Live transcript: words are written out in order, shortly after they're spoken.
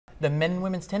The men and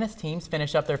women's tennis teams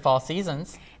finish up their fall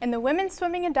seasons. And the women's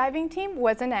swimming and diving team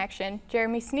was in action.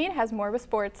 Jeremy Sneed has more with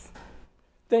sports.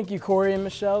 Thank you, Corey and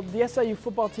Michelle. The SIU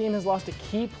football team has lost a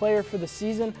key player for the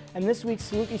season, and this week's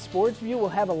Saluki Sports View will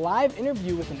have a live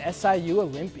interview with an SIU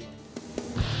Olympian.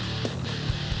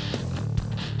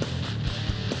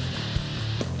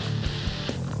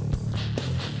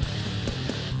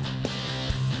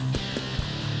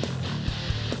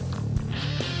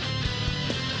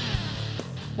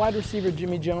 Wide receiver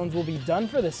Jimmy Jones will be done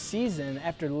for the season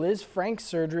after Liz Frank's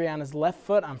surgery on his left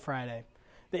foot on Friday.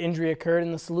 The injury occurred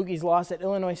in the Salukis' loss at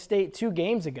Illinois State 2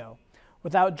 games ago.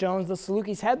 Without Jones, the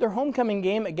Salukis had their homecoming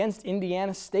game against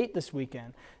Indiana State this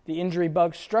weekend. The injury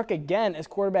bug struck again as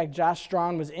quarterback Josh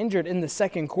Strong was injured in the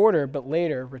second quarter, but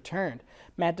later returned.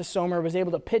 Matt DeSomer was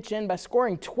able to pitch in by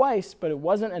scoring twice, but it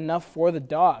wasn't enough for the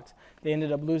Dogs. They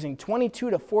ended up losing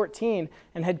 22-14,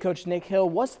 and head coach Nick Hill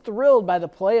was thrilled by the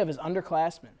play of his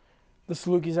underclassmen. The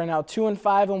Salukis are now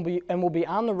 2-5 and will be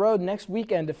on the road next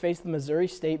weekend to face the Missouri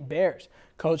State Bears.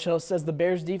 Coach Hill says the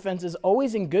Bears' defense is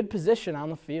always in good position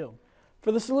on the field.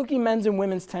 For the Saluki men's and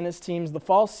women's tennis teams, the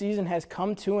fall season has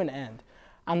come to an end.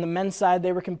 On the men's side,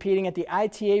 they were competing at the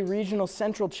ITA Regional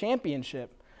Central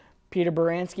Championship. Peter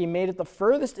Baranski made it the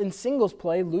furthest in singles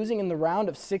play, losing in the round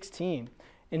of 16.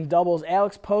 In doubles,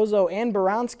 Alex Pozo and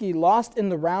Baranski lost in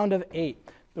the round of 8.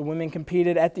 The women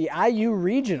competed at the IU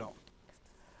Regional.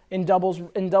 In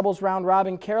doubles round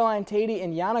robin, Caroline Tatey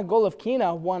and Yana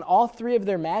Golovkina won all 3 of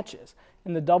their matches.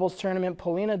 In the doubles tournament,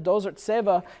 Polina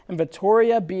Dozartseva and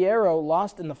Vittoria Biero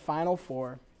lost in the final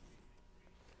 4.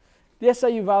 The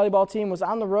SIU volleyball team was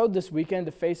on the road this weekend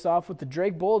to face off with the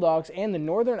Drake Bulldogs and the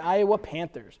Northern Iowa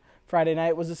Panthers. Friday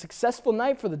night was a successful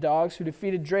night for the Dogs, who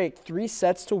defeated Drake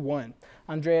 3-1.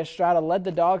 Andrea Estrada led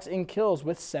the Dogs in kills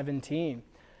with 17.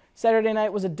 Saturday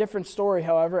night was a different story,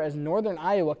 however, as Northern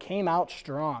Iowa came out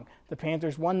strong. The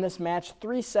Panthers won this match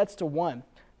 3-1.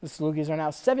 The Salukis are now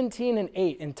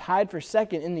 17-8 and tied for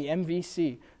second in the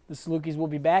MVC. The Salukis will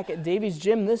be back at Davies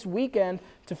Gym this weekend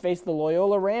to face the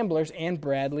Loyola Ramblers and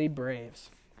Bradley Braves.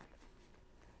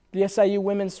 The SIU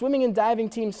women's swimming and diving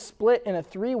team split in a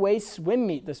 3-way swim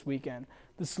meet this weekend.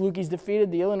 The Salukis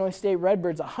defeated the Illinois State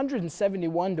Redbirds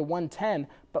 171-110,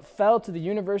 but fell to the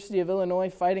University of Illinois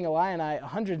Fighting Illini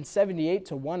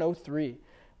 178-103.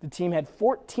 The team had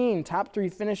 14 top 3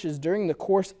 finishes during the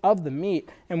course of the meet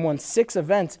and won 6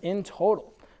 events in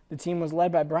total. The team was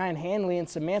led by Brian Hanley and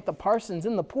Samantha Parsons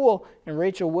in the pool and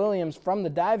Rachel Williams from the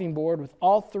diving board, with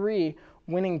all 3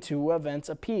 winning 2 events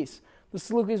apiece. The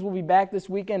Salukis will be back this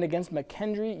weekend against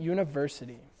McKendree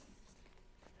University.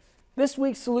 This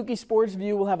week's Saluki Sports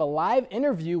View will have a live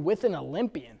interview with an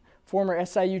Olympian. Former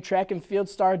SIU track and field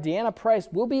star Deanna Price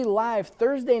will be live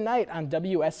Thursday night on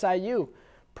WSIU.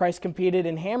 Price competed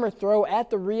in hammer throw at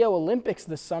the Rio Olympics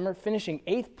this summer, finishing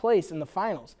 8th place in the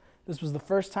finals. This was the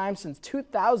first time since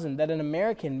 2000 that an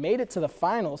American made it to the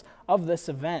finals of this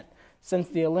event. Since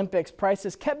the Olympics, Price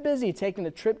has kept busy taking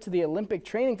a trip to the Olympic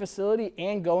training facility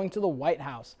and going to the White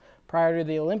House. Prior to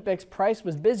the Olympics, Price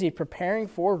was busy preparing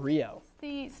for Rio.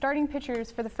 The starting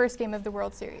pitchers for the first game of the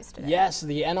World Series today. Yes,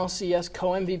 the NLCS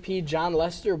co-MVP John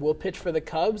Lester will pitch for the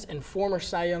Cubs, and former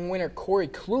Cy Young winner Corey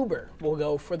Kluber will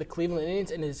go for the Cleveland Indians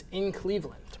and is in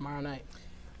Cleveland tomorrow night.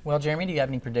 Well, Jeremy, do you have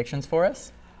any predictions for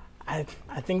us? I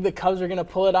think the Cubs are going to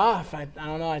pull it off. I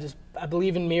don't know. I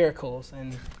believe in miracles.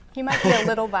 And You might be a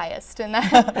little biased in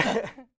that.